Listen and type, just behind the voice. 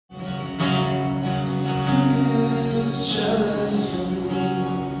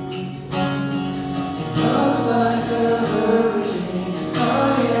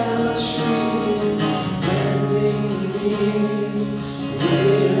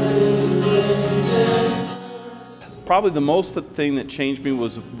probably the most thing that changed me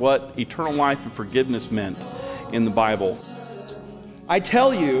was what eternal life and forgiveness meant in the Bible. I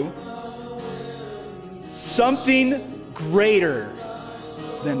tell you, something greater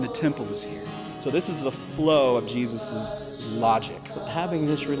than the temple is here. So this is the flow of Jesus's logic. Having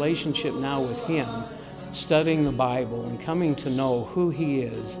this relationship now with him, studying the Bible and coming to know who he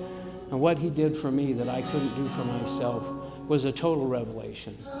is and what he did for me that I couldn't do for myself was a total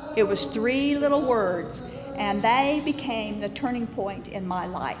revelation. It was 3 little words, and they became the turning point in my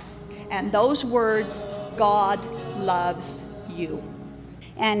life. And those words, God loves you.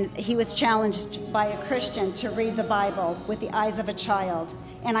 And he was challenged by a Christian to read the Bible with the eyes of a child.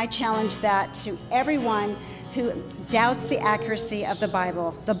 And I challenge that to everyone who doubts the accuracy of the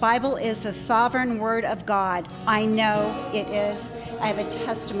Bible. The Bible is the sovereign word of God. I know it is. I have a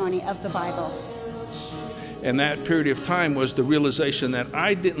testimony of the Bible. And that period of time was the realization that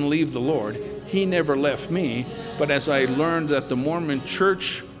I didn't leave the Lord. He never left me. But as I learned that the Mormon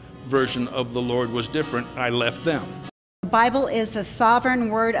church version of the Lord was different, I left them. The Bible is the sovereign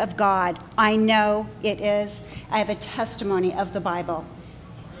word of God. I know it is. I have a testimony of the Bible.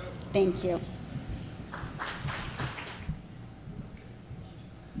 Thank you.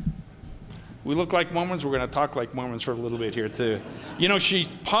 We look like Mormons. We're going to talk like Mormons for a little bit here too. You know, she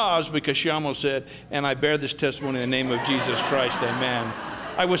paused because she almost said, "And I bear this testimony in the name of Jesus Christ, amen."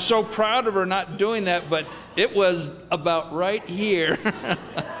 I was so proud of her not doing that, but it was about right here.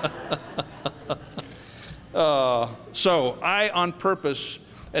 So I, on purpose,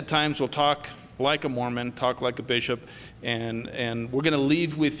 at times will talk like a Mormon, talk like a bishop, and we're going to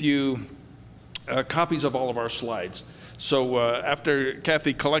leave with you copies of all of our slides. So after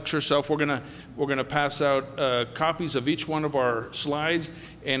Kathy collects herself, we're gonna pass out copies of each one of our slides,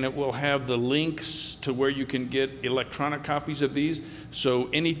 and it will have the links to where you can get electronic copies of these. So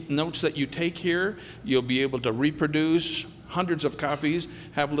any notes that you take here, you'll be able to reproduce hundreds of copies,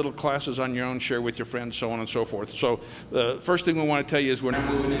 have little classes on your own, share with your friends, so on and so forth. So the first thing we want to tell you is we're now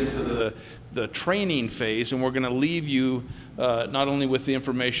moving into the training phase, and we're going to leave you not only with the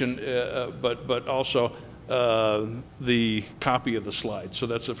information, but also the copy of the slide. So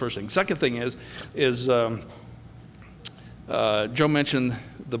that's the first thing. Second thing is Joe mentioned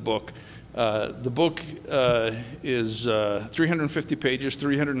the book. The book is 350 pages,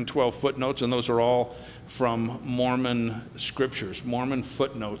 312 footnotes, and those are all from Mormon scriptures, Mormon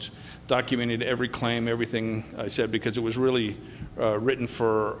footnotes, documented every claim, everything I said, because it was really written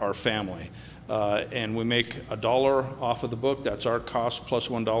for our family. And we make $1 off of the book. That's our cost plus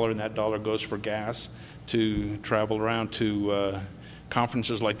 $1, and that dollar goes for gas to travel around to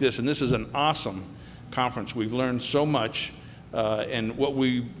conferences like this. And this is an awesome conference. We've learned so much. And what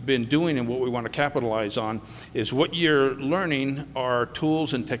we've been doing and what we want to capitalize on is what you're learning are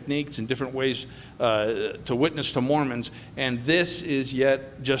tools and techniques and different ways to witness to Mormons. And this is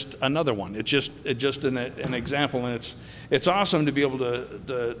yet just another one. It's just an example, and it's awesome to be able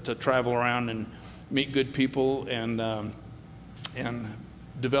to travel around and meet good people and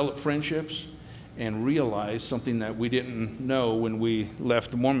develop friendships and realize something that we didn't know when we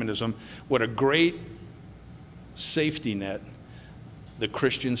left Mormonism, what a great safety net the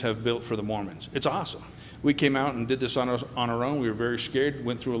Christians have built for the Mormons. It's awesome. We came out and did this on our own. We were very scared,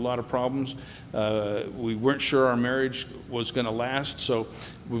 went through a lot of problems. We weren't sure our marriage was going to last, so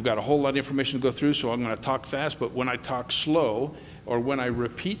we've got a whole lot of information to go through, so I'm going to talk fast, but when I talk slow or when I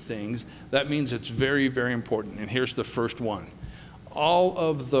repeat things, that means it's very, very important. And here's the first one. All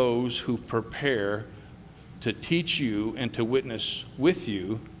of those who prepare to teach you and to witness with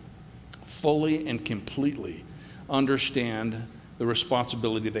you fully and completely understand the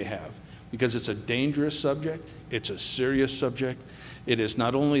responsibility they have, because it's a dangerous subject, it's a serious subject. It is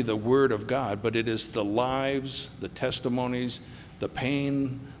not only the Word of God, but it is the lives, the testimonies, the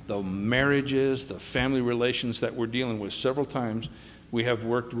pain, the marriages, the family relations that we're dealing with. Several times we have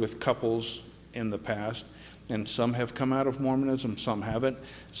worked with couples in the past, and some have come out of Mormonism, some haven't.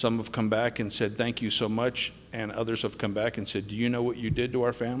 Some have come back and said, "Thank you so much," and others have come back and said, "Do you know what you did to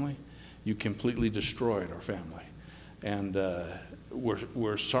our family? You completely destroyed our family." And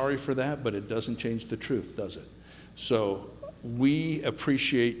we're sorry for that, but it doesn't change the truth, does it? So we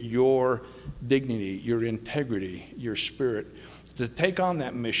appreciate your dignity, your integrity, your spirit, to take on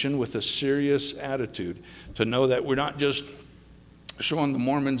that mission with a serious attitude, to know that we're not just showing the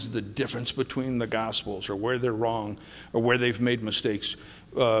Mormons the difference between the Gospels or where they're wrong or where they've made mistakes.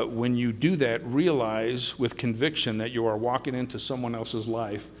 When you do that, realize with conviction that you are walking into someone else's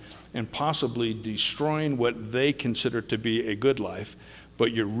life and possibly destroying what they consider to be a good life,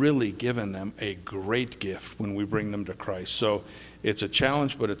 but you're really giving them a great gift when we bring them to Christ. So it's a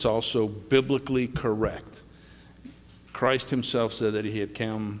challenge, but it's also biblically correct. Christ himself said that he had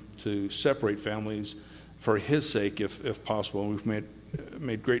come to separate families for his sake, if possible. And we've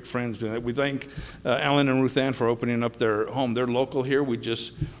made great friends doing that. We thank Alan and Ruth Ann for opening up their home. They're local here. We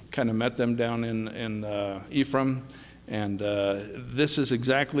just kind of met them down in Ephraim. And this is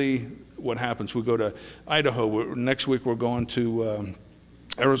exactly what happens. We go to Idaho. Next week we're going to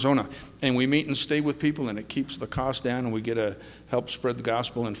Arizona, and we meet and stay with people, and it keeps the cost down, and we get to help spread the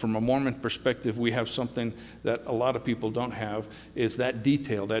gospel. And from a Mormon perspective, we have something that a lot of people don't have, is that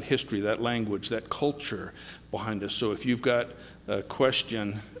detail, that history, that language, that culture behind us. So if you've got a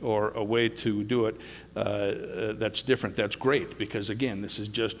question or a way to do it that's different, that's great, because again, this is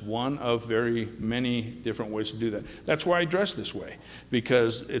just one of very many different ways to do that. That's why I dress this way,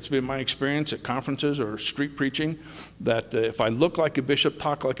 because it's been my experience at conferences or street preaching that if I look like a bishop,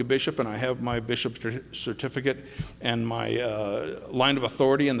 talk like a bishop, and I have my bishop certificate and my line of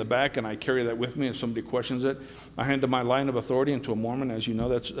authority in the back, and I carry that with me, and somebody questions it, I hand my line of authority into a Mormon. As you know,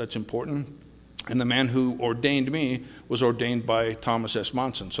 that's important. And the man who ordained me was ordained by Thomas S.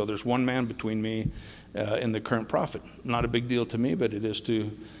 Monson. So there's one man between me and the current prophet. Not a big deal to me, but it is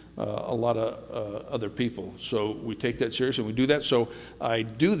to a lot of other people. So we take that seriously, and we do that. So I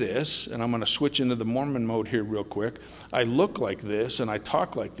do this, and I'm going to switch into the Mormon mode here real quick. I look like this, and I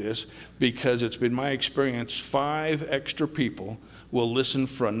talk like this, because it's been my experience 5 extra people will listen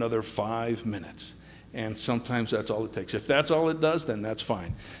for another 5 minutes. And sometimes that's all it takes. If that's all it does, then that's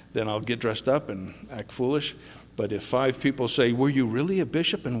fine. Then I'll get dressed up and act foolish. But if 5 people say, "Were you really a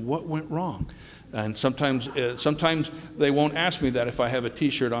bishop, and what went wrong?" And sometimes they won't ask me that if I have a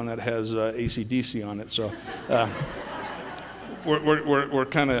T-shirt on that has AC/DC on it. So we're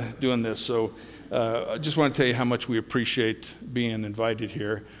kind of doing this. So I just want to tell you how much we appreciate being invited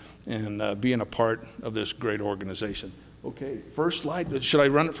here and being a part of this great organization. Okay, first slide. Should I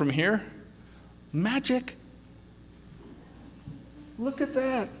run it from here? Magic. Look at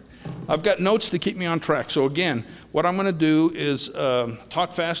that. I've got notes to keep me on track. So again, what I'm going to do is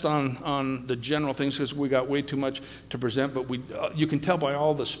talk fast on the general things, because we got way too much to present, but you can tell by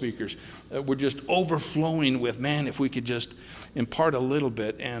all the speakers, we're just overflowing with, man, if we could just impart a little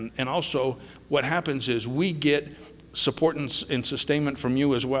bit. And also what happens is we get support and sustainment from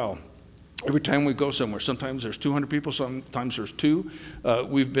you as well. Every time we go somewhere, sometimes there's 200 people, sometimes there's 2.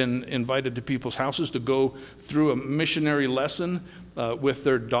 We've been invited to people's houses to go through a missionary lesson with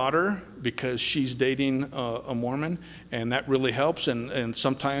their daughter, because she's dating a Mormon, and that really helps. And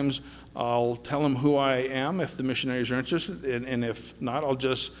sometimes I'll tell them who I am if the missionaries are interested, and if not,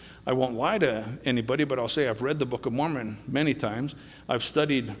 I won't lie to anybody, but I'll say I've read the Book of Mormon many times. I've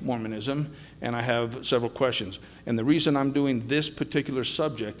studied Mormonism, and I have several questions. And the reason I'm doing this particular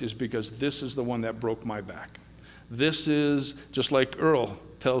subject is because this is the one that broke my back. This is just like Earl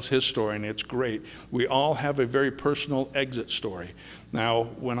tells his story, and it's great. We all have a very personal exit story. Now,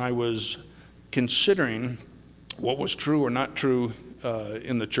 when I was considering what was true or not true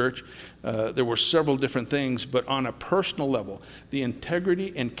in the church, there were several different things, but on a personal level, the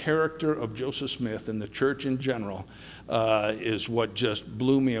integrity and character of Joseph Smith and the church in general is what just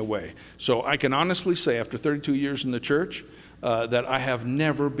blew me away. So I can honestly say, after 32 years in the church, that I have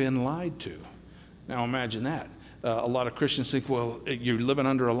never been lied to. Now imagine that. A lot of Christians think, well, you're living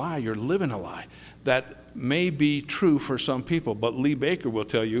under a lie, you're living a lie. That may be true for some people, but Lee Baker will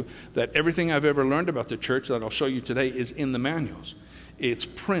tell you that everything I've ever learned about the church that I'll show you today is in the manuals. It's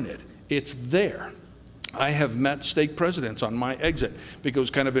printed. It's there. I have met stake presidents on my exit because it was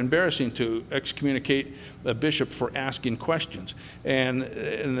kind of embarrassing to excommunicate a bishop for asking questions. And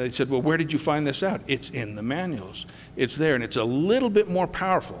they said, well, where did you find this out? It's in the manuals. It's there, and it's a little bit more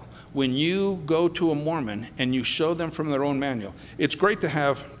powerful when you go to a Mormon and you show them from their own manual. It's great to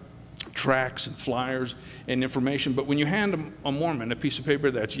have tracts and flyers and information, but when you hand a Mormon a piece of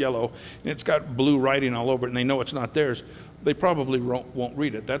paper that's yellow and it's got blue writing all over it and they know it's not theirs, they probably won't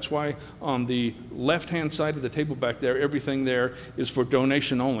read it. That's why on the left-hand side of the table back there, everything there is for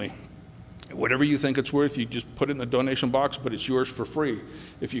donation only. Whatever you think it's worth, you just put it in the donation box, but it's yours for free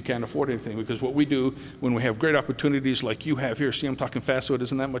if you can't afford anything. Because what we do when we have great opportunities like you have here, see, I'm talking fast, so it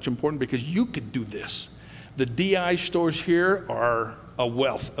isn't that much important, because you could do this. The DI stores here are a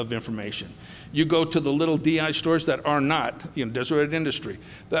wealth of information. You go to the little DI stores that are not, Deseret Industry,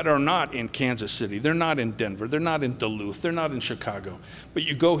 that are not in Kansas City, they're not in Denver, they're not in Duluth, they're not in Chicago. But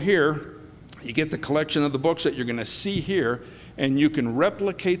you go here, you get the collection of the books that you're going to see here, and you can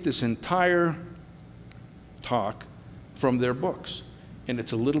replicate this entire talk from their books. And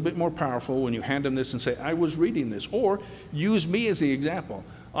it's a little bit more powerful when you hand them this and say, I was reading this. Or use me as the example.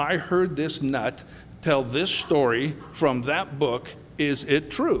 I heard this nut tell this story from that book. Is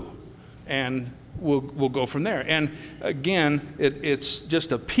it true? And we'll go from there. And again, it's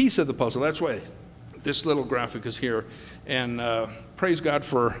just a piece of the puzzle. That's why this little graphic is here. And praise God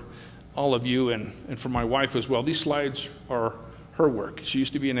for all of you and for my wife as well. These slides are her work. She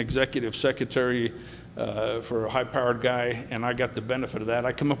used to be an executive secretary for a high-powered guy, and I got the benefit of that.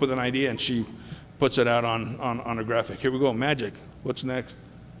 I come up with an idea, and she puts it out on a graphic. Here we go, magic. What's next?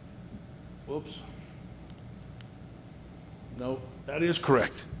 Whoops. No, that is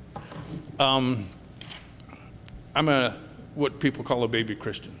correct. I'm what people call a baby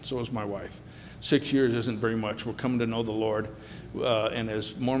Christian. So is my wife. 6 years isn't very much. We're coming to know the Lord. And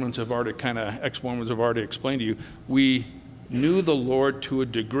as Mormons have already ex-Mormons have already explained to you, we knew the Lord to a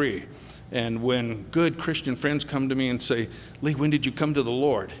degree. And when good Christian friends come to me and say, Lee, when did you come to the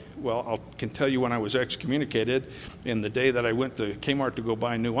Lord? Well, I can tell you when I was excommunicated, in the day that I went to Kmart to go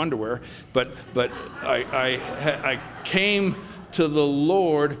buy new underwear. But I came to the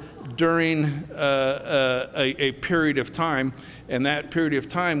Lord during a period of time, and that period of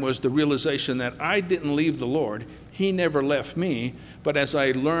time was the realization that I didn't leave the Lord. He never left me. But as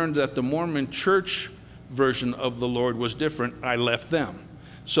I learned that the Mormon church version of the Lord was different, I left them.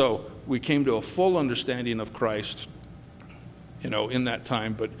 So we came to a full understanding of Christ, in that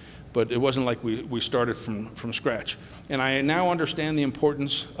time, but it wasn't like we started from scratch. And I now understand the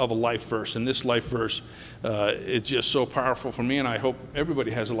importance of a life verse. And this life verse is just so powerful for me, and I hope everybody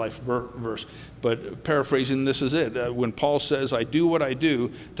has a life verse. But paraphrasing, this is it. When Paul says, I do what I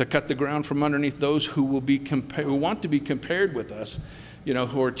do to cut the ground from underneath those who want to be compared with us,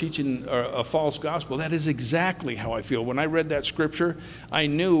 who are teaching a false gospel, that is exactly how I feel. When I read that scripture, I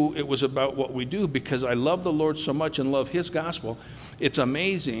knew it was about what we do because I love the Lord so much and love His gospel. It's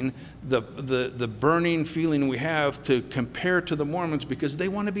amazing the burning feeling we have to compare to the Mormons because they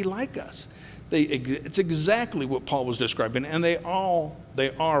want to be like us. It's exactly what Paul was describing, and they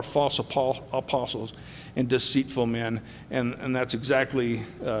are false apostles and deceitful men, and that's exactly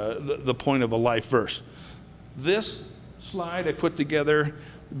the point of a life verse. This slide I put together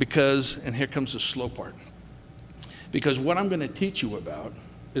because, and here comes the slow part, because what I'm going to teach you about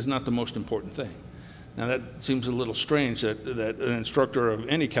is not the most important thing. Now that seems a little strange that an instructor of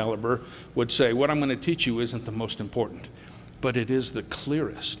any caliber would say, what I'm going to teach you isn't the most important, but it is the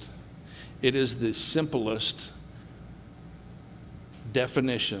clearest. It is the simplest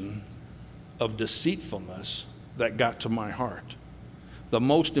definition of deceitfulness that got to my heart. The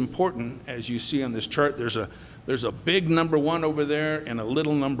most important, as you see on this chart, there's a big number 1 over there and a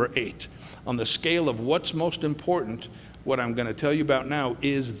little number 8. On the scale of what's most important, what I'm going to tell you about now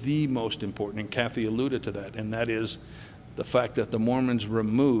is the most important, and Kathy alluded to that, and that is the fact that the Mormons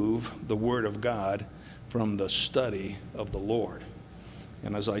remove the Word of God from the study of the Lord.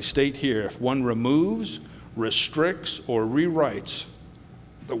 And as I state here, if one removes, restricts, or rewrites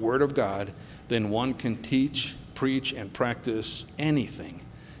the Word of God, then one can teach, preach, and practice anything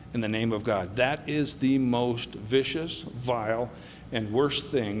in the name of God. That is the most vicious, vile, and worst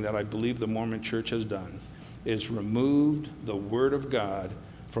thing that I believe the Mormon church has done, is removed the Word of God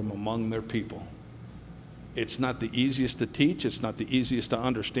from among their people. It's not the easiest to teach, it's not the easiest to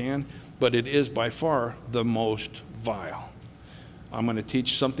understand, but it is by far the most vile. I'm going to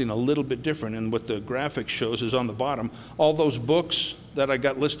teach something a little bit different, and what the graphic shows is on the bottom. All those books that I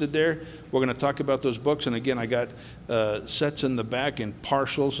got listed there, we're going to talk about those books, and again, I got sets in the back and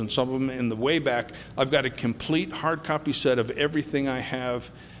partials, and some of them in the way back. I've got a complete hard copy set of everything I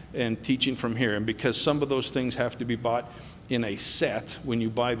have and teaching from here, and because some of those things have to be bought in a set, when you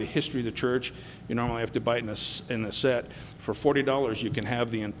buy the history of the church, you normally have to buy it in a set. For $40, you can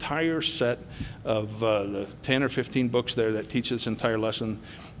have the entire set of the 10 or 15 books there that teach this entire lesson,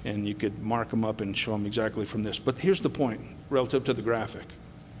 and you could mark them up and show them exactly from this. But here's the point relative to the graphic.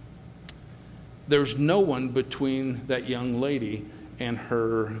 There's no one between that young lady and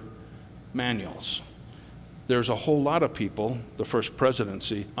her manuals. There's a whole lot of people, the First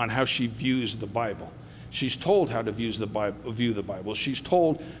Presidency, on how she views the Bible. She's told how to view the Bible. She's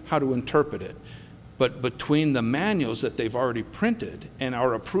told how to interpret it. But between the manuals that they've already printed and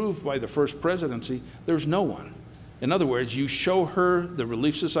are approved by the First Presidency, there's no one. In other words, you show her the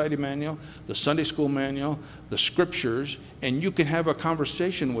Relief Society manual, the Sunday School manual, the scriptures, and you can have a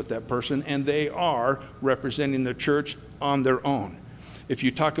conversation with that person, and they are representing the church on their own. If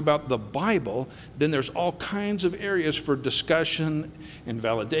you talk about the Bible, then there's all kinds of areas for discussion and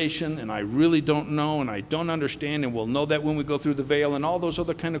validation, and I really don't know, and I don't understand, and we'll know that when we go through the veil and all those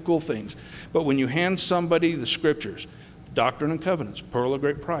other kind of cool things. But when you hand somebody the scriptures, Doctrine and Covenants, Pearl of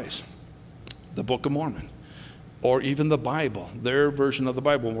Great Price, the Book of Mormon, or even the Bible, their version of the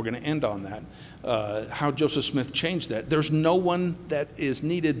Bible, and we're going to end on that, how Joseph Smith changed that. There's no one that is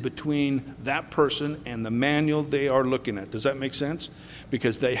needed between that person and the manual they are looking at. Does that make sense?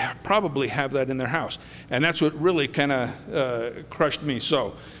 Because they probably have that in their house. And that's what really kind of crushed me.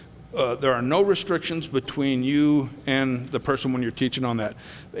 So there are no restrictions between you and the person when you're teaching on that.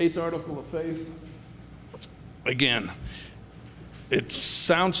 The eighth article of faith, again, it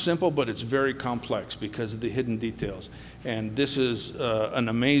sounds simple, but it's very complex because of the hidden details. And this is an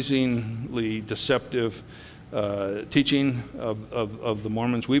amazingly deceptive teaching of the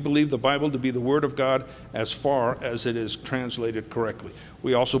Mormons. We believe the Bible to be the Word of God as far as it is translated correctly.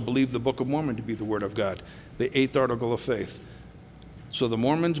 We also believe the Book of Mormon to be the Word of God, the eighth article of faith. So the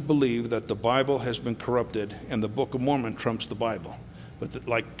Mormons believe that the Bible has been corrupted and the Book of Mormon trumps the Bible. But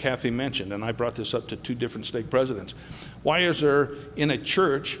like Kathy mentioned, and I brought this up to 2 different stake presidents, why is there in a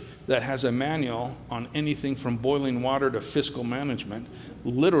church that has a manual on anything from boiling water to fiscal management,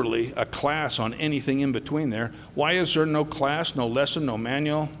 literally a class on anything in between there, why is there no class, no lesson, no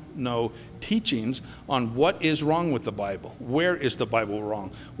manual, no teachings on what is wrong with the Bible? Where is the Bible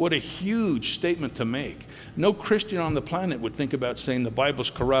wrong? What a huge statement to make. No Christian on the planet would think about saying the Bible's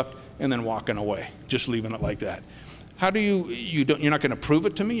corrupt and then walking away, just leaving it like that. How do you're not going to prove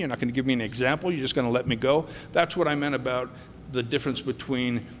it to me? You're not going to give me an example? You're just going to let me go? That's what I meant about the difference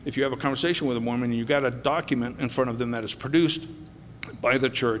between if you have a conversation with a Mormon and you got a document in front of them that is produced by the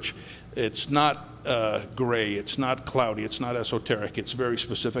church. It's not gray, it's not cloudy, it's not esoteric, it's very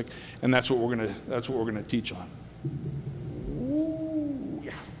specific, and that's what we're going to teach on. Ooh,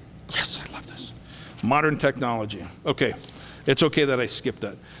 yeah. Yes, I love this. Modern technology. Okay, it's okay that I skipped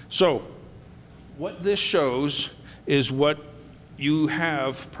that. So what this shows is what you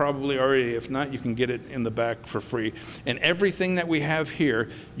have probably already. If not, you can get it in the back for free. And everything that we have here,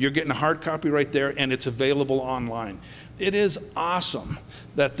 you're getting a hard copy right there, and it's available online. It is awesome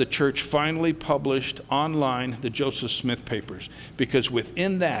that the church finally published online the Joseph Smith papers, because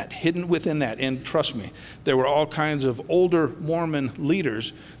within that, hidden within that, and trust me, there were all kinds of older Mormon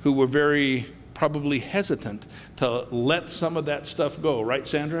leaders who were very probably hesitant to let some of that stuff go, right,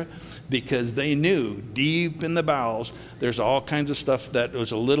 Sandra? Because they knew deep in the bowels there's all kinds of stuff that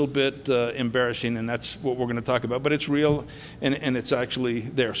was a little bit embarrassing, and that's what we're going to talk about. But it's real, and it's actually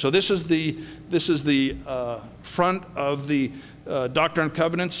there. So this is the front of the Doctrine and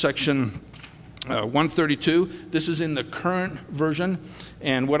Covenants, section 132. This is in the current version,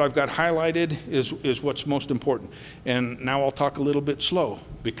 and what I've got highlighted is what's most important. And now I'll talk a little bit slow,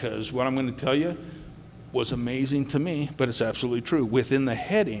 because what I'm going to tell you was amazing to me, but it's absolutely true. Within the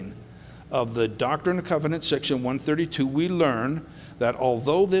heading of the Doctrine and Covenants, section 132, we learn that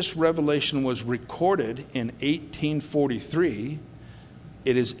although this revelation was recorded in 1843,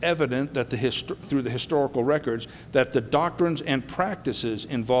 it is evident that through the historical records that the doctrines and practices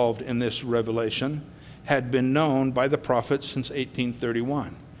involved in this revelation had been known by the prophets since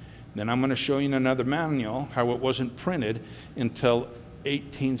 1831. Then I'm going to show you in another manual how it wasn't printed until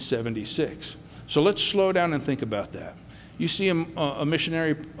 1876. So let's slow down and think about that. You see a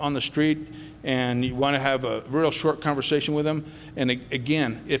missionary on the street and you want to have a real short conversation with them, and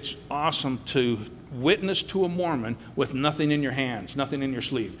again, it's awesome to witness to a Mormon with nothing in your hands, nothing in your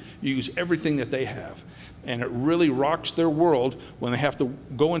sleeve. You use everything that they have. And it really rocks their world when they have to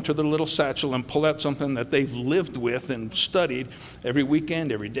go into their little satchel and pull out something that they've lived with and studied every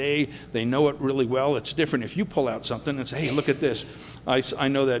weekend, every day. They know it really well. It's different if you pull out something and say, hey, look at this. I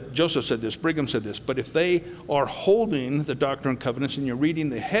know that Joseph said this, Brigham said this. But if they are holding the Doctrine and Covenants and you're reading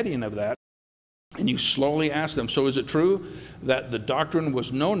the heading of that, and you slowly ask them, so is it true that the doctrine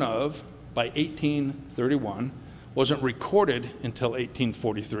was known of by 1831, wasn't recorded until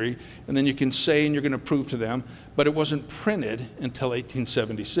 1843, and then you can say, and you're going to prove to them, but it wasn't printed until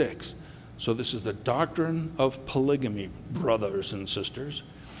 1876. So this is the doctrine of polygamy, brothers and sisters,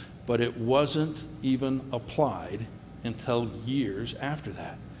 but it wasn't even applied until years after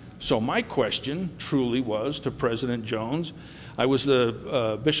that. So my question truly was to President Jones. I was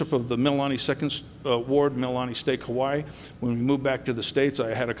the bishop of the Mililani 2nd Ward, Mililani Stake, Hawaii. When we moved back to the States,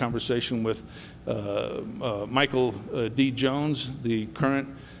 I had a conversation with Michael D. Jones, the current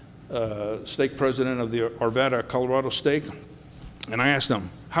stake president of the Arvada, Colorado stake. And I asked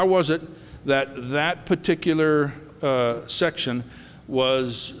him, how was it that that particular section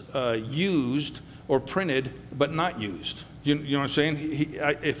was used or printed but not used? You know what I'm saying?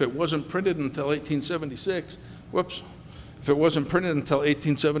 If it wasn't printed until 1876, whoops. If it wasn't printed until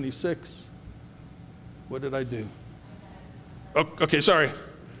 1876, what did I do? Oh, okay, sorry.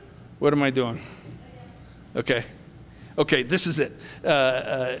 What am I doing? Okay. Okay, this is it.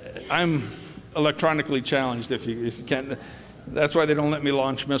 I'm electronically challenged if you can't. That's why they don't let me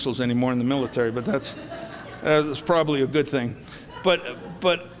launch missiles anymore in the military, but that's probably a good thing.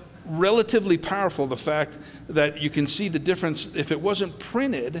 But relatively powerful, the fact that you can see the difference. If it wasn't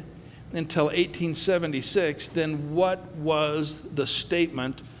printed until 1876, then what was the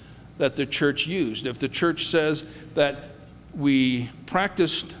statement that the church used? If the church says that we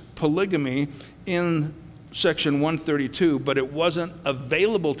practiced polygamy in section 132, but it wasn't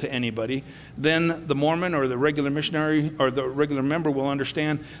available to anybody, then the Mormon or the regular missionary or the regular member will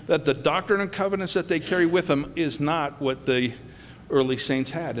understand that the doctrine and covenants that they carry with them is not what the early saints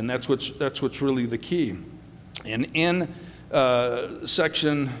had, and that's what's really the key. And in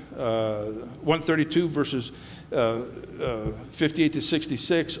section 132, verses 58 to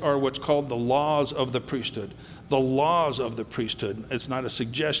 66 are what's called the laws of the priesthood. The laws of the priesthood. It's not a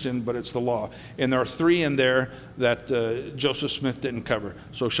suggestion, but it's the law. And there are 3 in there that Joseph Smith didn't cover.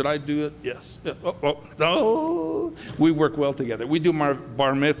 So should I do it? Yes. No. We work well together. We do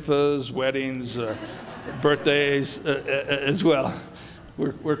bar mitzvahs, weddings, birthdays as well.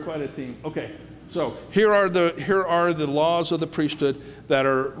 We're quite a team. Okay. So here are the laws of the priesthood that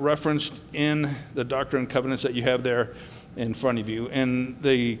are referenced in the Doctrine and Covenants that you have there in front of you, and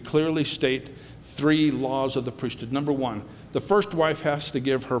they clearly state 3 laws of the priesthood. Number 1, the first wife has to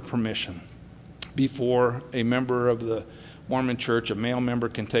give her permission before a member of the Mormon church, a male member,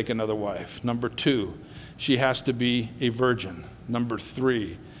 can take another wife. Number 2, she has to be a virgin. Number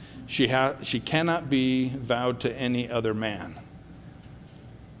 3, she cannot be vowed to any other man.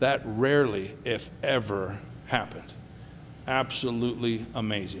 That rarely, if ever, happened. Absolutely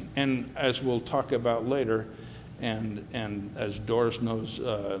amazing. And as we'll talk about later, and as Doris knows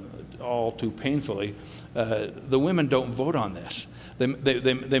all too painfully, the women don't vote on this.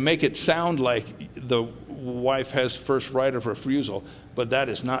 They make it sound like the wife has first right of refusal, but that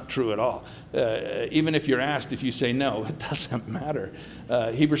is not true at all. Even if you're asked, if you say no, it doesn't matter.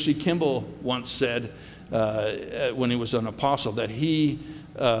 Heber C. Kimball once said, when he was an apostle, that he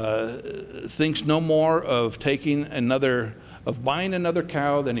thinks no more of buying another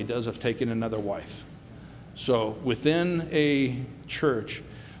cow than he does of taking another wife. So within a church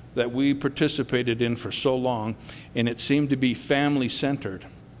that we participated in for so long, and it seemed to be family-centered,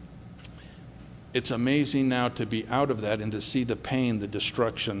 it's amazing now to be out of that and to see the pain, the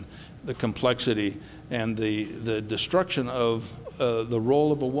destruction, the complexity, and the destruction of the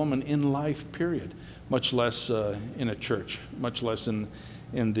role of a woman in life, period, much less in a church, much less within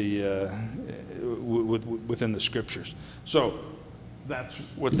the scriptures. So that's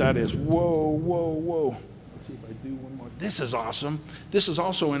what that is. Whoa, whoa, whoa. Let's see if I do one more. This is awesome. This is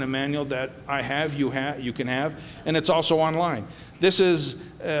also in a manual that I have, you can have, and it's also online. This is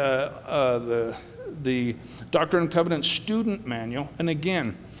the Doctrine and Covenants student manual, and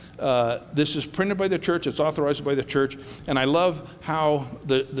again, this is printed by the church, it's authorized by the church, and I love how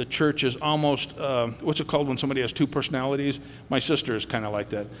the church is almost, what's it called when somebody has 2 personalities? My sister is kind of like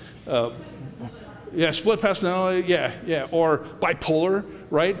that. Yeah, split personality, yeah, or bipolar,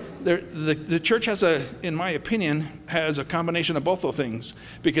 right? The church has in my opinion, has a combination of both of things,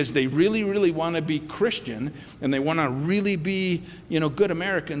 because they really, really want to be Christian, and they want to really be, good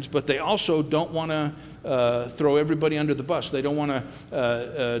Americans, but they also don't want to throw everybody under the bus. They don't want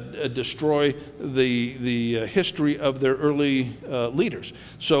to destroy the history of their early leaders.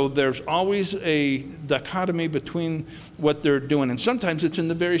 So there's always a dichotomy between what they're doing, and sometimes it's in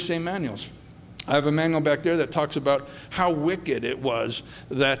the very same manuals. I have a manual back there that talks about how wicked it was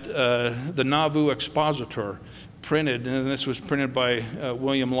that the Nauvoo Expositor printed, and this was printed by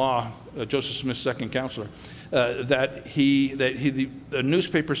William Law, Joseph Smith's second counselor, that the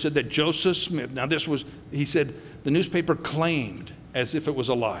newspaper said that Joseph Smith, now this was, he said, the newspaper claimed, as if it was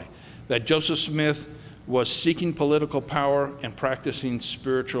a lie, that Joseph Smith was seeking political power and practicing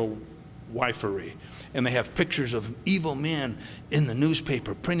spiritual wifery. And they have pictures of evil men in the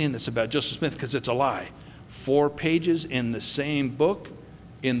newspaper printing this about Joseph Smith because it's a lie. 4 pages in the same book,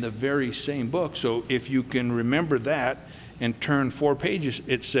 in the very same book. So if you can remember that and turn 4 pages,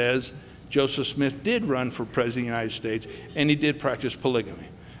 it says Joseph Smith did run for president of the United States and he did practice polygamy.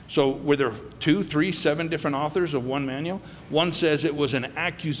 So were there 2, 3, 7 different authors of one manual? One says it was an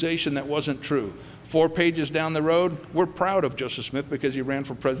accusation that wasn't true. 4 pages down the road, we're proud of Joseph Smith because he ran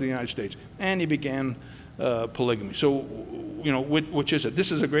for president of the United States and he began polygamy. So, which is it? This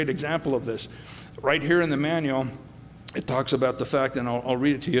is a great example of this. Right here in the manual, it talks about the fact, and I'll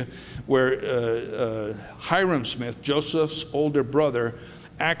read it to you, where Hiram Smith, Joseph's older brother,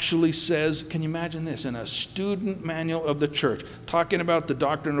 actually says, can you imagine this, in a student manual of the church, talking about the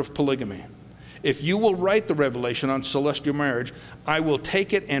doctrine of polygamy. If you will write the revelation on celestial marriage, I will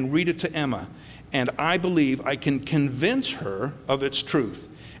take it and read it to Emma, and I believe I can convince her of its truth,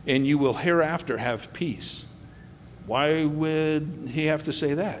 and you will hereafter have peace. Why would he have to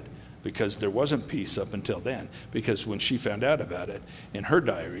say that? Because there wasn't peace up until then. Because when she found out about it in her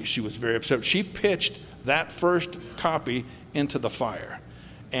diary, she was very upset. She pitched that first copy into the fire.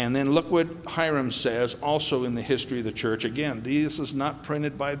 And then look what Hiram says also in the history of the church. Again, this is not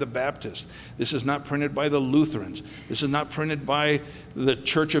printed by the Baptists. This is not printed by the Lutherans. This is not printed by the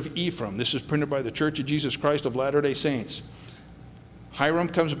Church of Ephraim. This is printed by the Church of Jesus Christ of Latter-day Saints. Hiram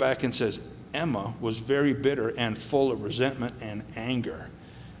comes back and says, Emma was very bitter and full of resentment and anger.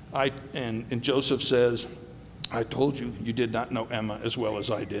 And Joseph says, I told you, you did not know Emma as well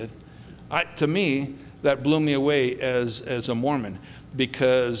as I did. To me, that blew me away as a Mormon,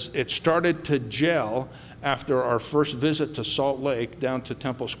 because it started to gel after our first visit to Salt Lake down to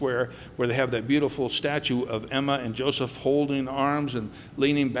Temple Square, where they have that beautiful statue of Emma and Joseph holding arms and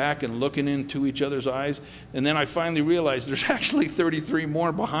leaning back and looking into each other's eyes. And then I finally realized there's actually 33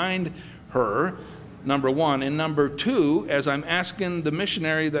 more behind her, number one. And number two, as I'm asking the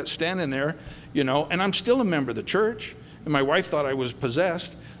missionary that's standing there, you know, and I'm still a member of the church, and my wife thought I was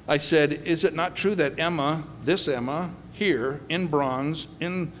possessed, I said, is it not true that Emma, this Emma, here in bronze,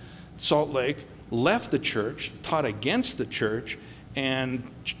 in Salt Lake, left the church, taught against the church, and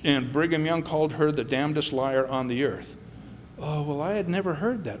Brigham Young called her the damnedest liar on the earth? Oh, well, I had never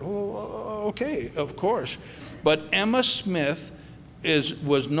heard that. Oh, okay, of course. But Emma Smith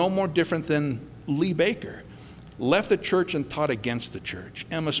was no more different than Lee Baker. Left the church and taught against the church,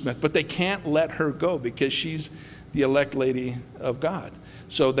 Emma Smith. But they can't let her go because she's the elect lady of God.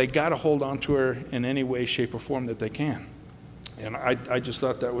 So they got to hold on to her in any way, shape, or form that they can. And I just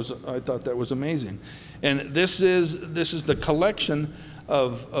thought that was amazing. And this is the collection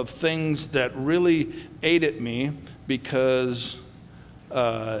of things that really aided me, because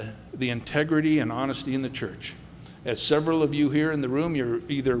the integrity and honesty in the church. As several of you here in the room, you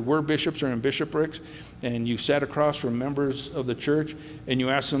either were bishops or in bishoprics, and you sat across from members of the church and you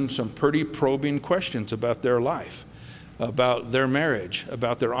asked them some pretty probing questions about their life, about their marriage,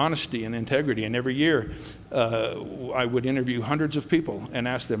 about their honesty and integrity. And every year I would interview hundreds of people and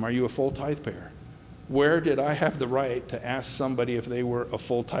ask them, are you a full tithe payer? Where did I have the right to ask somebody if they were a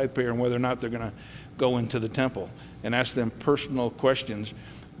full tithe payer and whether or not they're going to go into the temple, and ask them personal questions,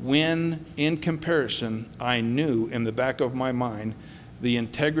 when in comparison I knew in the back of my mind the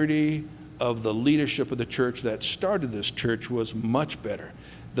integrity of the leadership of the church that started this church was much better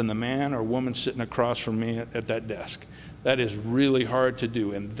than the man or woman sitting across from me at that desk. That is really hard to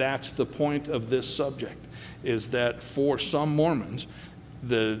do, and that's the point of this subject, is that for some Mormons,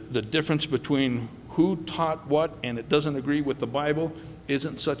 the difference between who taught what and it doesn't agree with the Bible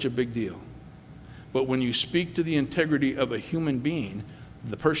isn't such a big deal. But when you speak to the integrity of a human being,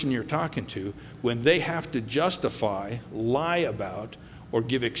 the person you're talking to, when they have to justify, lie about, or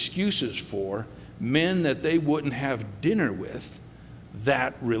give excuses for men that they wouldn't have dinner with,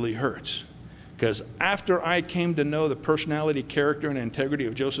 that really hurts. Because after I came to know the personality, character, and integrity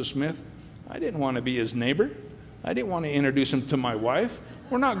of Joseph Smith, I didn't want to be his neighbor. I didn't want to introduce him to my wife.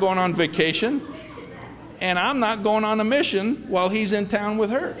 We're not going on vacation. And I'm not going on a mission while he's in town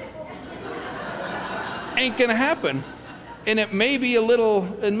with her. Ain't gonna happen. And it may be a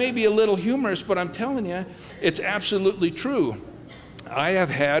little humorous, but I'm telling you, it's absolutely true. I have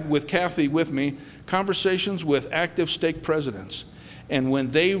had, with Kathy with me, conversations with active stake presidents. And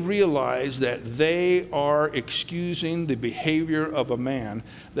when they realize that they are excusing the behavior of a man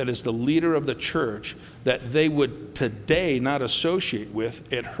that is the leader of the church that they would today not associate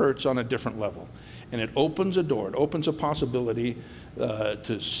with, it hurts on a different level. And it opens a door, it opens a possibility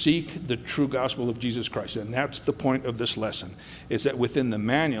to seek the true gospel of Jesus Christ. And that's the point of this lesson, is that within the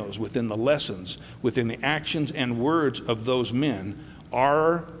manuals, within the lessons, within the actions and words of those men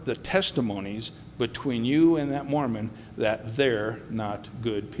are the testimonies between you and that Mormon that they're not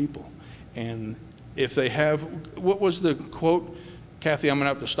good people. And if they have, what was the quote? Kathy, I'm gonna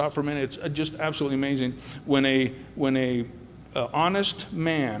have to stop for a minute. It's just absolutely amazing. When a honest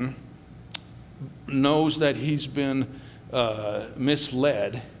man knows that he's been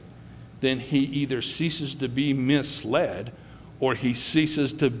misled, then he either ceases to be misled or he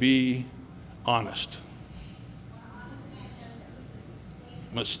ceases to be honest.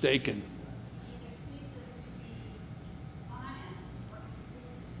 Mistaken.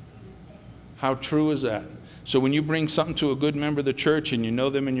 How true is that? So when you bring something to a good member of the church and you know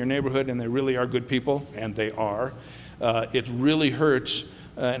them in your neighborhood and they really are good people, and they are, it really hurts,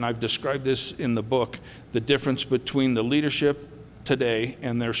 and I've described this in the book, the difference between the leadership today,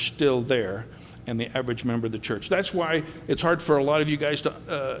 and they're still there, and the average member of the church. That's why it's hard for a lot of you guys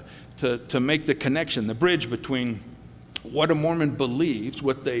to make the connection, the bridge between what a Mormon believes,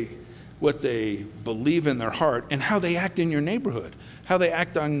 what they believe in their heart, and how they act in your neighborhood, how they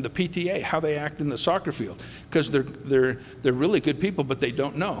act on the PTA, how they act in the soccer field, because they're really good people, but they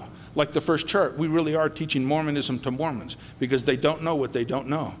don't know. Like the first chart, we really are teaching Mormonism to Mormons because they don't know what they don't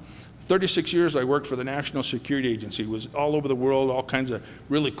know. 36 years I worked for the National Security Agency, was all over the world, all kinds of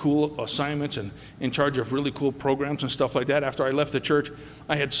really cool assignments and in charge of really cool programs and stuff like that. After I left the church,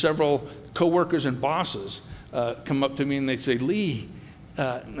 I had several coworkers and bosses come up to me and they'd say, Lee,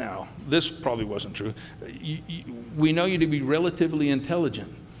 now, this probably wasn't true. We know you to be relatively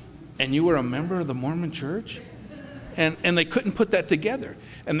intelligent, and you were a member of the Mormon church? And they couldn't put that together.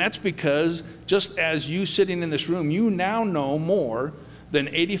 And that's because just as you sitting in this room, you now know more than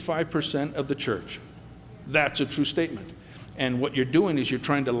 85% of the church. That's a true statement. And what you're doing is you're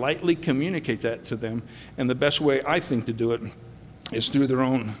trying to lightly communicate that to them. And the best way, I think, to do it is through their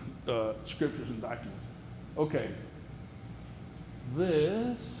own scriptures and documents. Okay.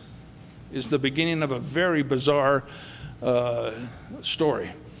 This is the beginning of a very bizarre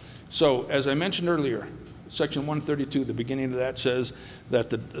story. So, as I mentioned earlier, Section 132, the beginning of that says that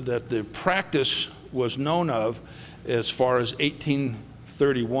the practice was known of as far as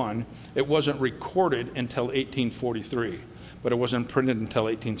 1831. It wasn't recorded until 1843, but it wasn't printed until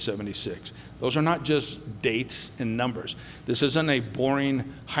 1876. Those are not just dates and numbers. This isn't a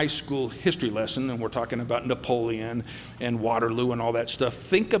boring high school history lesson, and we're talking about Napoleon and Waterloo and all that stuff.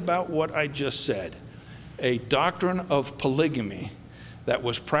 Think about what I just said. A doctrine of polygamy that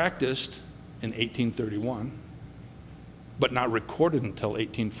was practiced in 1831, but not recorded until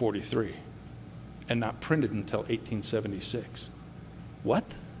 1843, and not printed until 1876. What?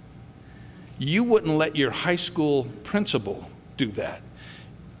 You wouldn't let your high school principal do that.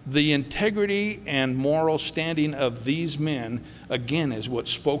 The integrity and moral standing of these men, again, is what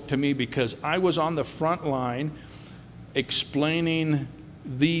spoke to me, because I was on the front line explaining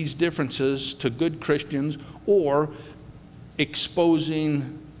these differences to good Christians or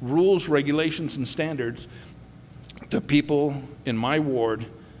exposing rules, regulations, and standards to people in my ward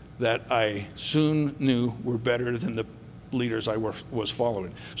that I soon knew were better than the leaders I was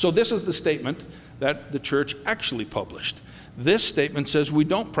following. So this is the statement that the church actually published. This statement says we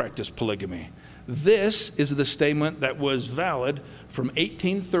don't practice polygamy. This is the statement that was valid from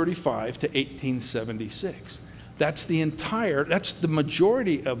 1835 to 1876. That's the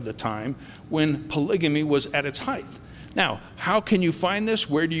majority of the time when polygamy was at its height. Now, how can you find this?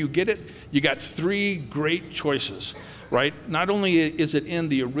 Where do you get it? You got three great choices, right? Not only is it in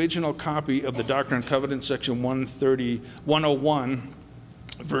the original copy of the Doctrine and Covenants, section 101,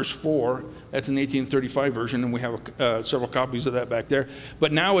 verse 4. That's an 1835 version, and we have several copies of that back there.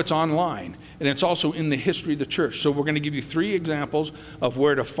 But now it's online, and it's also in the history of the church. So we're going to give you three examples of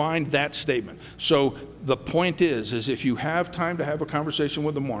where to find that statement. So the point is if you have time to have a conversation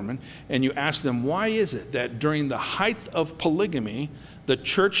with a Mormon, and you ask them, why is it that during the height of polygamy, the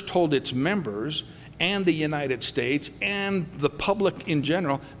church told its members and the United States and the public in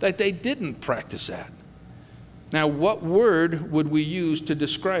general that they didn't practice that? Now, what word would we use to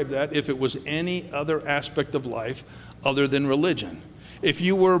describe that if it was any other aspect of life other than religion? If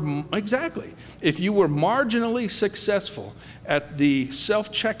you were marginally successful at the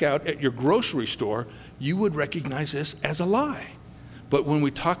self-checkout at your grocery store, you would recognize this as a lie. But when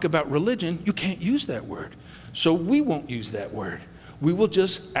we talk about religion, you can't use that word. So we won't use that word. We will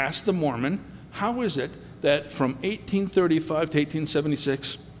just ask the Mormon, how is it that from 1835 to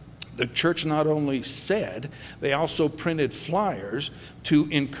 1876, the church not only said, they also printed flyers to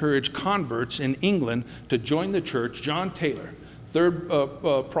encourage converts in England to join the church. John Taylor, third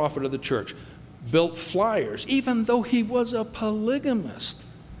prophet of the church, built flyers, even though he was a polygamist.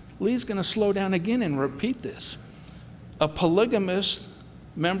 Lee's going to slow down again and repeat this. A polygamist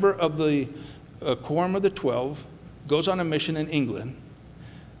member of the Quorum of the 12 goes on a mission in England,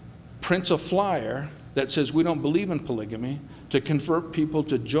 prints a flyer that says we don't believe in polygamy, to convert people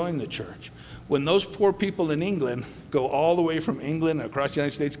to join the church. When those poor people in England go all the way from England across the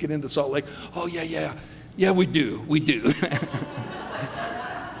United States, get into Salt Lake, oh yeah, we do.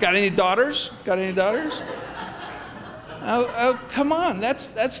 Got any daughters? Oh, come on,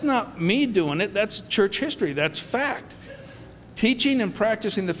 that's not me doing it, that's church history, that's fact. Teaching and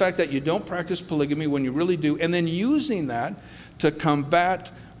practicing the fact that you don't practice polygamy when you really do, and then using that to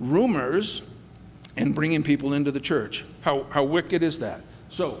combat rumors and bringing people into the church. How wicked is that?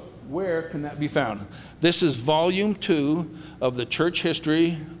 So where can that be found? This is volume 2 of the church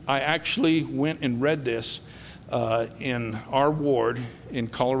history. I actually went and read this in our ward in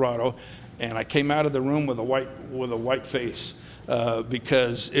Colorado, and I came out of the room with a white face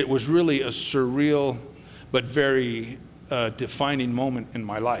because it was really a surreal but very defining moment in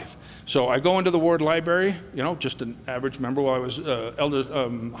my life. So I go into the ward library, you know, just an average member. While I was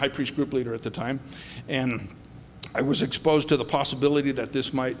high priest group leader at the time, and I was exposed to the possibility that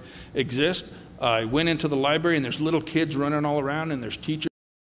this might exist. I went into the library, and there's little kids running all around, and there's teachers,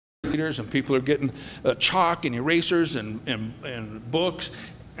 leaders, and people are getting chalk and erasers and books,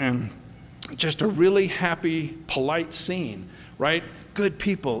 and just a really happy, polite scene, right? Good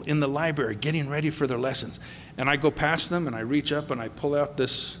people in the library getting ready for their lessons. And I go past them, and I reach up, and I pull out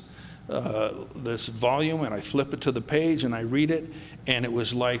this volume, and I flip it to the page, and I read it, and it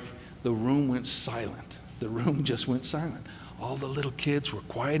was like the room went silent. The room just went silent. All the little kids were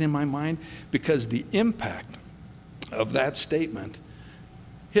quiet in my mind because the impact of that statement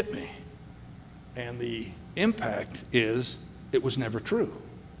hit me. And the impact is it was never true.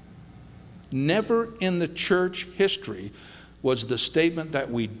 Never in the church history was the statement that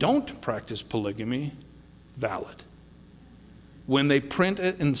we don't practice polygamy valid. When they print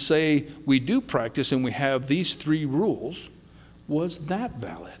it and say we do practice and we have these 3 rules, was that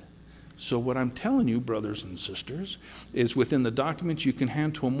valid? So what I'm telling you, brothers and sisters, is within the documents you can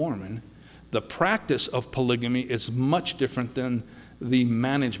hand to a Mormon, the practice of polygamy is much different than the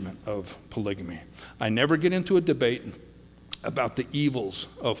management of polygamy. I never get into a debate about the evils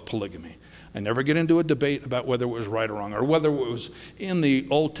of polygamy. I never get into a debate about whether it was right or wrong, or whether it was in the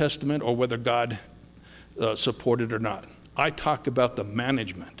Old Testament, or whether God supported it or not. I talk about the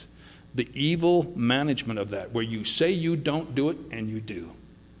management, the evil management of that, where you say you don't do it and you do.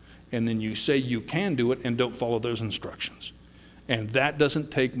 And then you say you can do it and don't follow those instructions. And that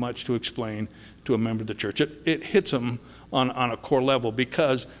doesn't take much to explain to a member of the church. It hits them on a core level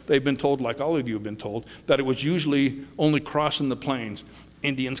because they've been told, like all of you have been told, that it was usually only crossing the plains.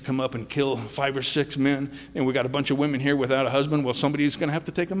 Indians come up and kill 5 or 6 men, and we got a bunch of women here without a husband. Well, somebody's going to have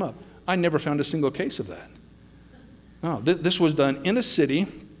to take them up. I never found a single case of that. No, this was done in a city.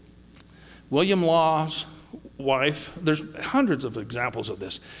 William Law's wife, there's hundreds of examples of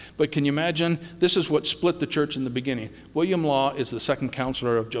this, but can you imagine, this is what split the church in the beginning. William Law is the second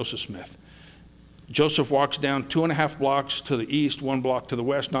counselor of Joseph Smith. Joseph walks down 2.5 blocks to the east, 1 block to the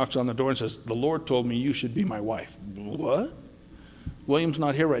west, knocks on the door and says, "The Lord told me you should be my wife." What? William's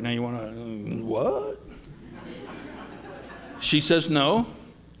not here right now. You want to, what? She says no.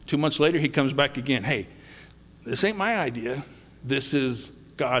 2 months later, he comes back again. "Hey, this ain't my idea. This is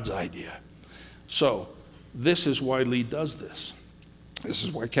God's idea." So this is why Lee does this. This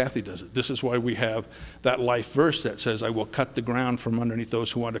is why Kathy does it. This is why we have that life verse that says, "I will cut the ground from underneath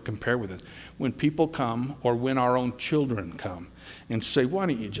those who want to compare with it." When people come, or when our own children come and say, "Why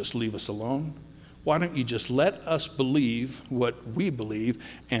don't you just leave us alone? Why don't you just let us believe what we believe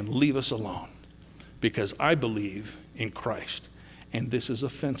and leave us alone? Because I believe in Christ, and this is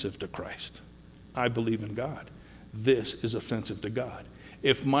offensive to Christ. I believe in God. This is offensive to God."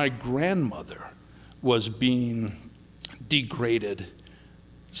 If my grandmother was being degraded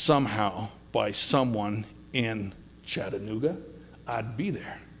somehow by someone in Chattanooga, I'd be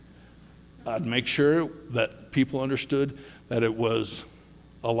there. I'd make sure that people understood that it was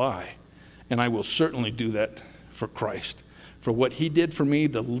a lie. And I will certainly do that for Christ. For what he did for me,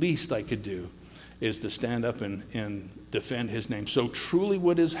 the least I could do is to stand up and defend his name. So truly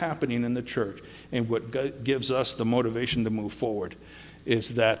what is happening in the church, and what gives us the motivation to move forward,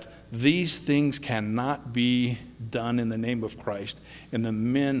 is that these things cannot be done in the name of Christ, and the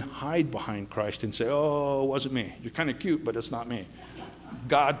men hide behind Christ and say, "Oh, it wasn't me. You're kind of cute, but it's not me.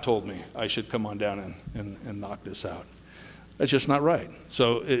 God told me I should come on down and knock this out." That's just not right.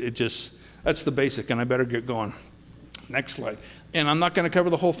 So that's the basic, and I better get going. Next slide. And I'm not going to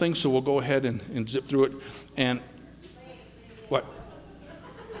cover the whole thing, so we'll go ahead and zip through it. And what?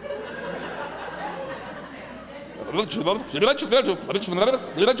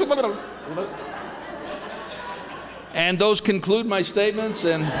 And those conclude my statements,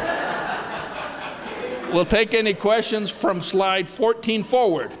 and we'll take any questions from slide 14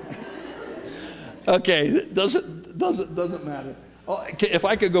 forward. Okay, doesn't matter. If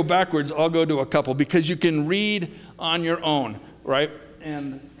I could go backwards, I'll go to a couple, because you can read on your own, right?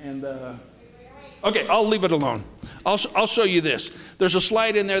 Okay, I'll leave it alone. I'll show you this. There's a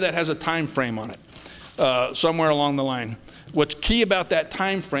slide in there that has a time frame on it, somewhere along the line. What's key about that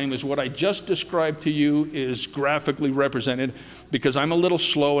time frame is what I just described to you is graphically represented, because I'm a little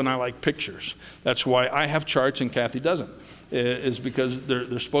slow and I like pictures. That's why I have charts and Kathy doesn't, is because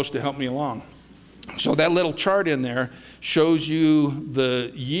they're supposed to help me along. So that little chart in there shows you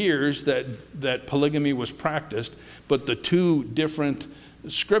the years that polygamy was practiced, but the two different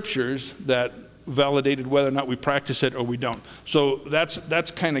scriptures that validated whether or not we practice it or we don't. So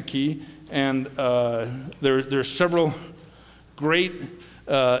that's kind of key. And there's several great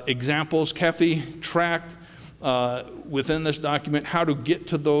examples. Kathy tracked within this document how to get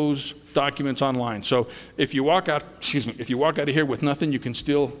to those documents online. So if you walk out, if you walk out of here with nothing, you can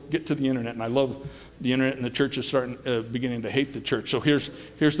still get to the internet. And I love the internet, and the church is beginning to hate the church. So here's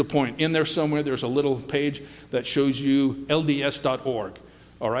the point. In there somewhere, there's a little page that shows you LDS.org.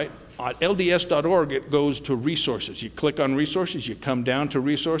 All right? On LDS.org, it goes to resources. You click on resources, you come down to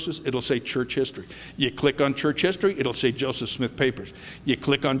resources, it'll say church history. You click on church history, it'll say Joseph Smith Papers. You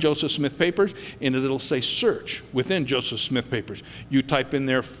click on Joseph Smith Papers, and it'll say search within Joseph Smith Papers. You type in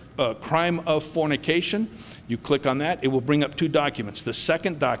there crime of fornication, you click on that, it will bring up two documents. The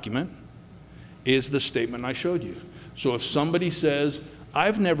second document is the statement I showed you. So if somebody says,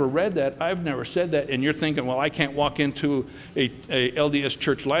 I've never read that, I've never said that, and you're thinking, well, I can't walk into a LDS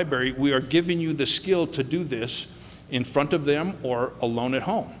church library, we are giving you the skill to do this in front of them or alone at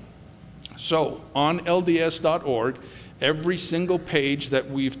home. So on LDS.org, every single page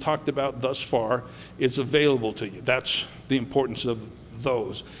that we've talked about thus far is available to you. That's the importance of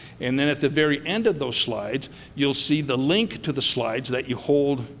those. And then at the very end of those slides, you'll see the link to the slides that you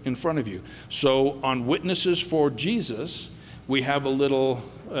hold in front of you. So on Witnesses for Jesus, we have a little,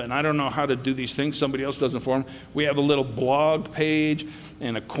 and I don't know how to do these things, somebody else does it for them. We have a little blog page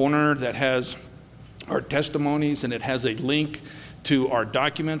in a corner that has our testimonies, and it has a link to our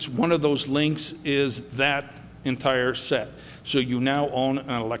documents. One of those links is that entire set. So you now own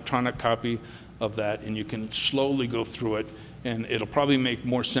an electronic copy of that, and you can slowly go through it, and it'll probably make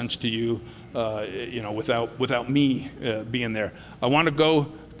more sense to you, without me being there. I want to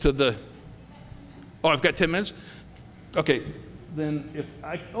go to the, I've got 10 minutes? Okay, then if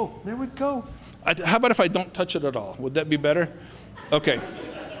there we go. How about if I don't touch it at all? Would that be better? Okay.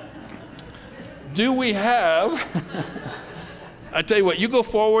 Do we have, I tell you what, you go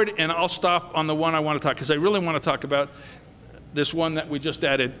forward and I'll stop on the one I want to talk, because I really want to talk about this one that we just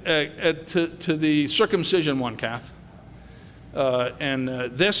added to the circumcision one, Kath.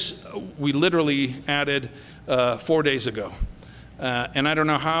 This we literally added 4 days ago. And I don't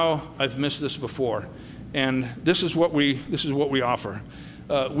know how I've missed this before. And this is what we offer.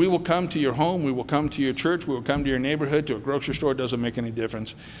 We will come to your home, we will come to your church, we will come to your neighborhood, to a grocery store. It doesn't make any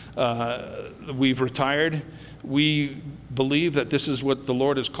difference. We've retired. We believe that this is what the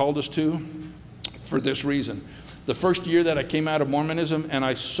Lord has called us to for this reason. The first year that I came out of Mormonism, and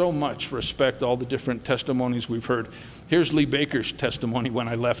I so much respect all the different testimonies we've heard. Here's Lee Baker's testimony when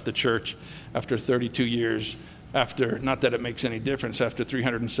I left the church after 32 years. After, not that it makes any difference, after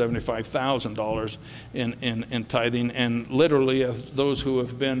 $375,000 in tithing. And literally, as those who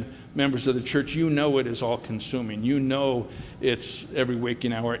have been members of the church, you know it is all consuming. You know it's every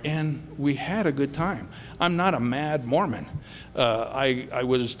waking hour. And we had a good time. I'm not a mad Mormon. I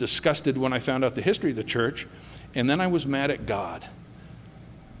was disgusted when I found out the history of the church. And then I was mad at God.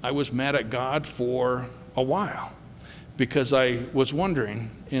 I was mad at God for a while, because I was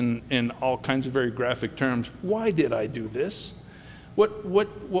wondering in all kinds of very graphic terms, why did I do this? What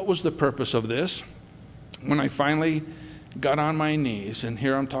was the purpose of this? When I finally got on my knees, and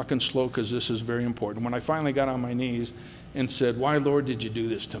here I'm talking slow because this is very important. When I finally got on my knees and said, why, Lord, did you do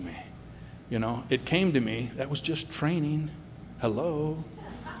this to me? You know, it came to me, that was just training. Hello?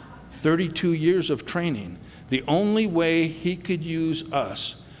 32 years of training. The only way he could use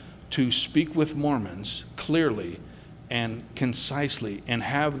us to speak with Mormons clearly and concisely and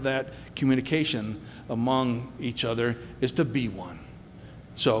have that communication among each other is to be one.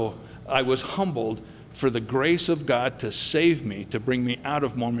 So I was humbled for the grace of God to save me, to bring me out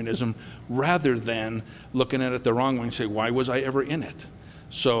of Mormonism, rather than looking at it the wrong way and say, why was I ever in it?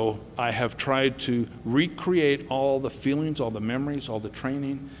 So I have tried to recreate all the feelings, all the memories, all the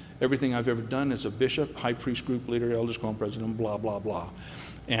training, everything I've ever done as a bishop, high priest, group leader, elders, quorum president, blah, blah, blah.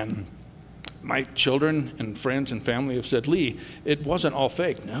 And my children and friends and family have said, Lee, it wasn't all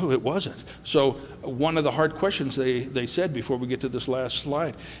fake. No, it wasn't. So one of the hard questions they said before we get to this last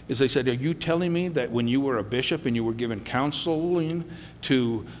slide is they said, are you telling me that when you were a bishop and you were giving counseling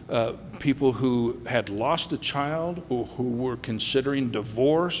to people who had lost a child or who were considering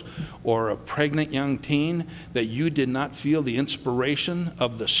divorce or a pregnant young teen, that you did not feel the inspiration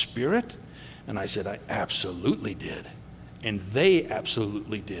of the Spirit? And I said, I absolutely did. And they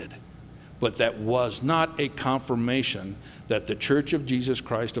absolutely did. But that was not a confirmation that the Church of Jesus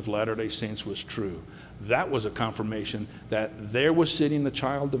Christ of Latter-day Saints was true. That was a confirmation that there was sitting the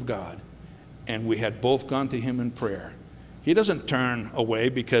child of God, and we had both gone to him in prayer. He doesn't turn away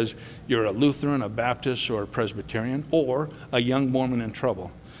because you're a Lutheran, a Baptist, or a Presbyterian, or a young Mormon in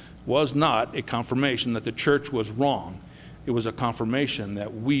trouble. Was not a confirmation that the church was wrong. It was a confirmation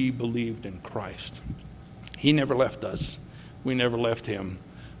that we believed in Christ. He never left us. We never left him.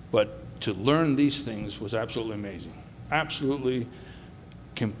 But to learn these things was absolutely amazing. Absolutely,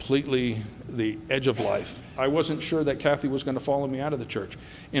 completely the edge of life. I wasn't sure that Kathy was going to follow me out of the church.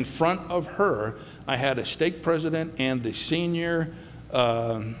 In front of her, I had a stake president and the senior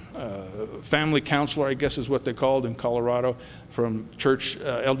family counselor, I guess is what they called in Colorado, from church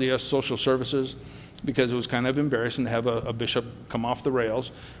LDS Social Services, because it was kind of embarrassing to have a bishop come off the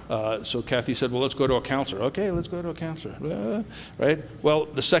rails. So Kathy said, well, let's go to a counselor. Okay, let's go to a counselor. Right? Well,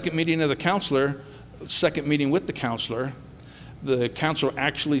 the second meeting with the counselor, the counselor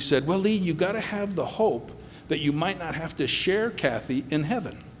actually said, well, Lee, you got to have the hope that you might not have to share Kathy in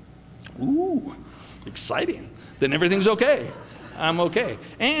heaven. Ooh, exciting. Then everything's okay. I'm okay.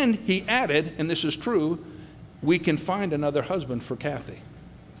 And he added, and this is true, we can find another husband for Kathy.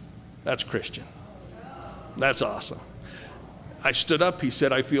 That's Christian. That's awesome. I stood up. He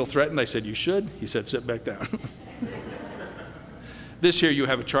said, I feel threatened. I said, you should. He said, sit back down. This here, you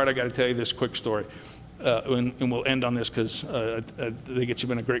have a chart. I got to tell you this quick story. And we'll end on this because I think it's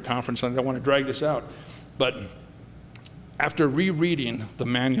been a great conference, and I don't want to drag this out. But after rereading the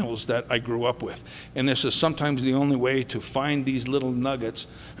manuals that I grew up with, and this is sometimes the only way to find these little nuggets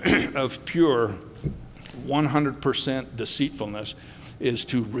of pure 100% deceitfulness, is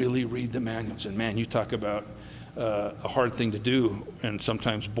to really read the manuals. And man, you talk about a hard thing to do and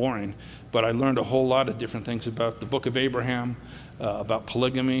sometimes boring. But I learned a whole lot of different things about the book of Abraham, about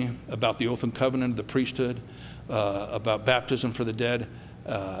polygamy, about the oath and covenant of the priesthood, about baptism for the dead,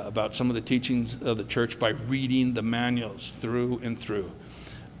 about some of the teachings of the church by reading the manuals through and through.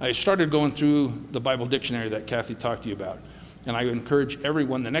 I started going through the Bible dictionary that Kathy talked to you about. And I encourage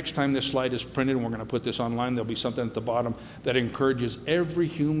everyone, the next time this slide is printed, and we're going to put this online, there'll be something at the bottom that encourages every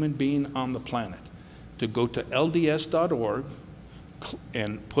human being on the planet to go to lds.org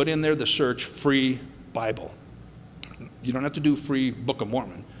and put in there the search free Bible. You don't have to do free Book of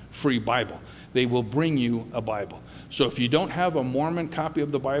Mormon, free Bible. They will bring you a Bible. So if you don't have a Mormon copy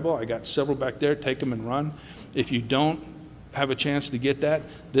of the Bible, I got several back there, take them and run. If you don't have a chance to get that,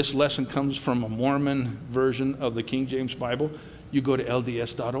 this lesson comes from a Mormon version of the King James Bible. You go to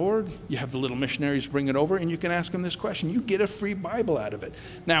lds.org, you have the little missionaries bring it over, and you can ask them this question. You get a free Bible out of it.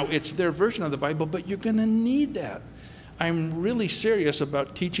 Now, it's their version of the Bible, but you're going to need that. I'm really serious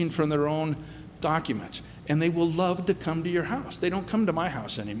about teaching from their own documents, and they will love to come to your house. They don't come to my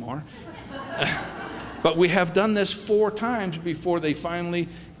house anymore. But we have done this 4 times before they finally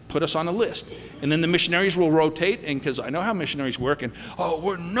put us on a list. And then the missionaries will rotate, and because I know how missionaries work, and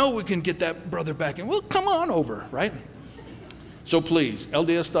we can get that brother back, and well, come on over, right? So please,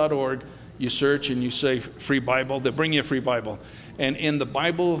 lds.org, you search and you say free Bible, they'll bring you a free Bible. And in the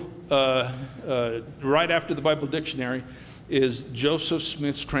Bible, right after the Bible dictionary, is Joseph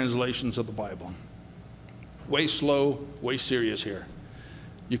Smith's translations of the Bible. Way slow, way serious here.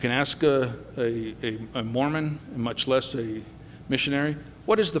 You can ask a Mormon, much less a missionary,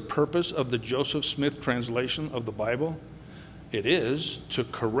 what is the purpose of the Joseph Smith translation of the Bible? It is to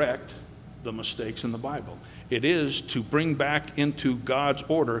correct the mistakes in the Bible. It is to bring back into God's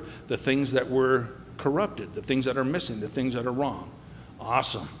order the things that were corrupted, the things that are missing, the things that are wrong.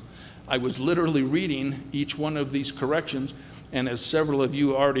 Awesome. I was literally reading each one of these corrections, and as several of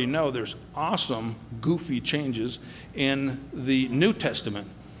you already know, there's awesome, goofy changes in the New Testament.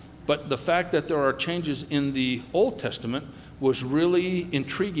 But the fact that there are changes in the Old Testament was really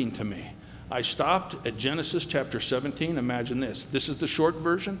intriguing to me. I stopped at Genesis chapter 17. Imagine this. This is the short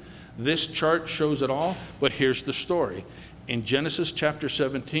version. This chart shows it all, but here's the story. In Genesis chapter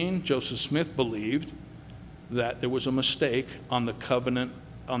 17, Joseph Smith believed that there was a mistake on the covenant,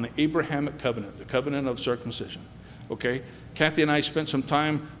 on the Abrahamic covenant, the covenant of circumcision. Okay? Kathy and I spent some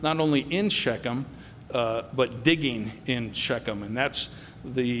time not only in Shechem, but digging in Shechem, and that's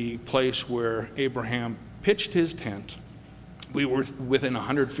the place where Abraham pitched his tent. We were within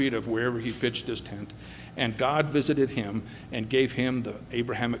 100 feet of wherever he pitched his tent, and God visited him and gave him the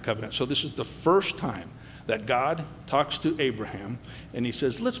Abrahamic covenant. So this is the first time that God talks to Abraham, and he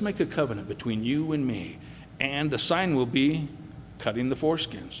says, let's make a covenant between you and me, and the sign will be cutting the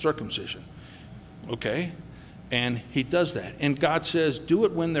foreskin, circumcision. Okay? And he does that. And God says, do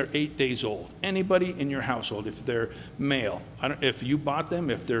it when they're 8 days old. Anybody in your household, if they're male, if you bought them,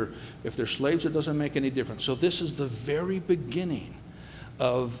 if they're slaves, it doesn't make any difference. So this is the very beginning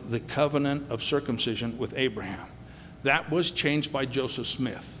of the covenant of circumcision with Abraham. That was changed by Joseph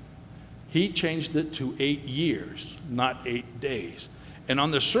Smith. He changed it to 8 years, not 8 days. And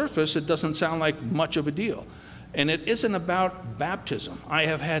on the surface, it doesn't sound like much of a deal. And it isn't about baptism. I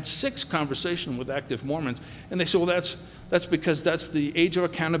have had 6 conversations with active Mormons, and they say, well, that's because that's the age of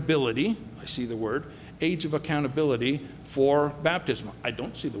accountability. I see the word, age of accountability for baptism. I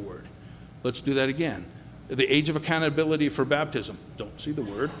don't see the word. Let's do that again. The age of accountability for baptism. Don't see the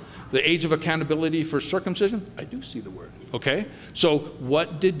word. The age of accountability for circumcision. I do see the word. Okay? So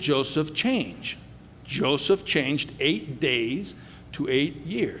what did Joseph change? Joseph changed 8 days to 8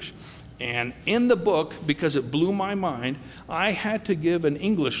 years. And in the book, because it blew my mind, I had to give an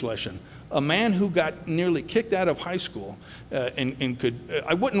English lesson. A man who got nearly kicked out of high school and could,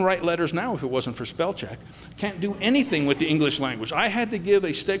 I wouldn't write letters now if it wasn't for spell check. Can't do anything with the English language. I had to give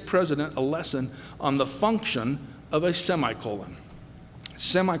a stake president a lesson on the function of a semicolon.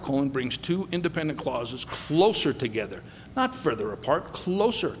 Semicolon brings 2 independent clauses closer together, not further apart,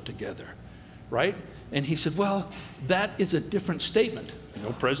 closer together, right? And he said, well, that is a different statement.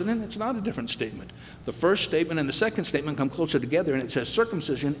 No, President, it's not a different statement. The first statement and the second statement come closer together, and it says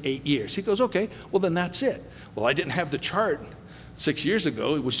circumcision 8 years. He goes, okay, well, then that's it. Well, I didn't have the chart 6 years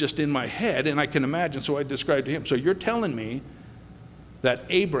ago. It was just in my head, and I can imagine, so I described to him. So you're telling me that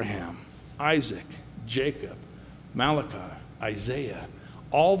Abraham, Isaac, Jacob, Malachi, Isaiah,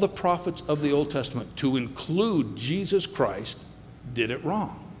 all the prophets of the Old Testament, to include Jesus Christ, did it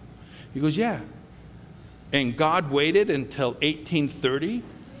wrong. He goes, yeah. And God waited until 1830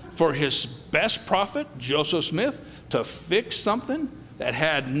 for his best prophet, Joseph Smith, to fix something that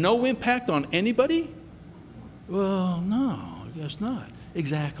had no impact on anybody? Well, no, I guess not.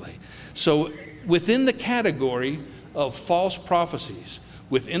 Exactly. So within the category of false prophecies,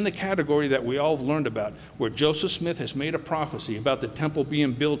 within the category that we all have learned about, where Joseph Smith has made a prophecy about the temple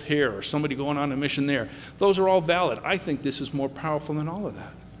being built here or somebody going on a mission there, those are all valid. I think this is more powerful than all of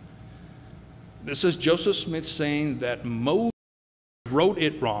that. This is Joseph Smith saying that Moses wrote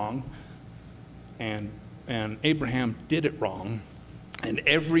it wrong and Abraham did it wrong, and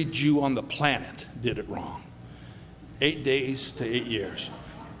every Jew on the planet did it wrong. 8 days to 8 years.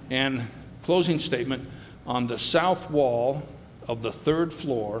 And closing statement, on the south wall of the 3rd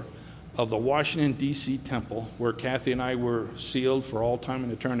floor of the Washington, D.C. temple, where Kathy and I were sealed for all time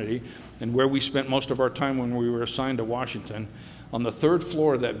and eternity, and where we spent most of our time when we were assigned to Washington, on the 3rd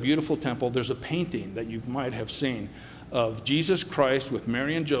floor of that beautiful temple, there's a painting that you might have seen of Jesus Christ with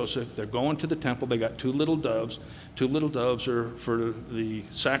Mary and Joseph. They're going to the temple. They got 2 little doves. 2 little doves are for the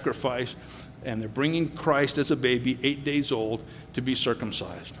sacrifice, and they're bringing Christ as a baby, 8 days old, to be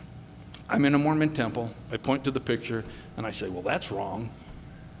circumcised. I'm in a Mormon temple. I point to the picture, and I say, well, that's wrong.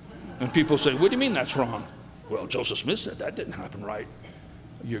 And people say, what do you mean that's wrong? Well, Joseph Smith said that didn't happen right.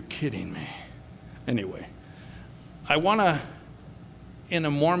 You're kidding me. Anyway, I want to, in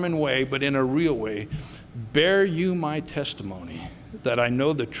a Mormon way, but in a real way, bear you my testimony that I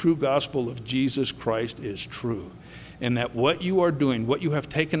know the true gospel of Jesus Christ is true, and that what you are doing, what you have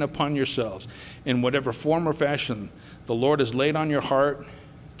taken upon yourselves, in whatever form or fashion the Lord has laid on your heart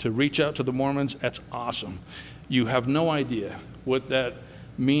to reach out to the Mormons, that's awesome. You have no idea what that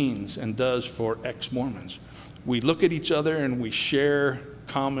means and does for ex-Mormons. We look at each other and we share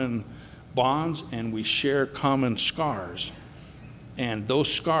common bonds and we share common scars. And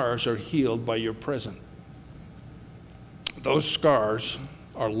those scars are healed by your presence. Those scars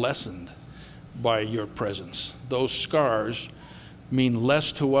are lessened by your presence. Those scars mean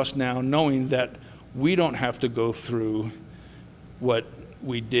less to us now, knowing that we don't have to go through what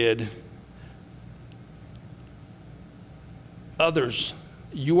we did. Others,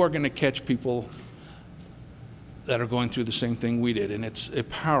 you are going to catch people that are going through the same thing we did. And it's a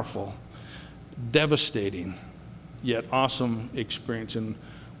powerful, devastating, yet awesome experience, and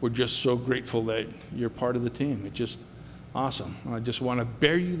we're just so grateful that you're part of the team. It's just awesome. I just want to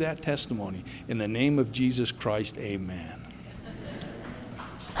bear you that testimony. In the name of Jesus Christ, amen.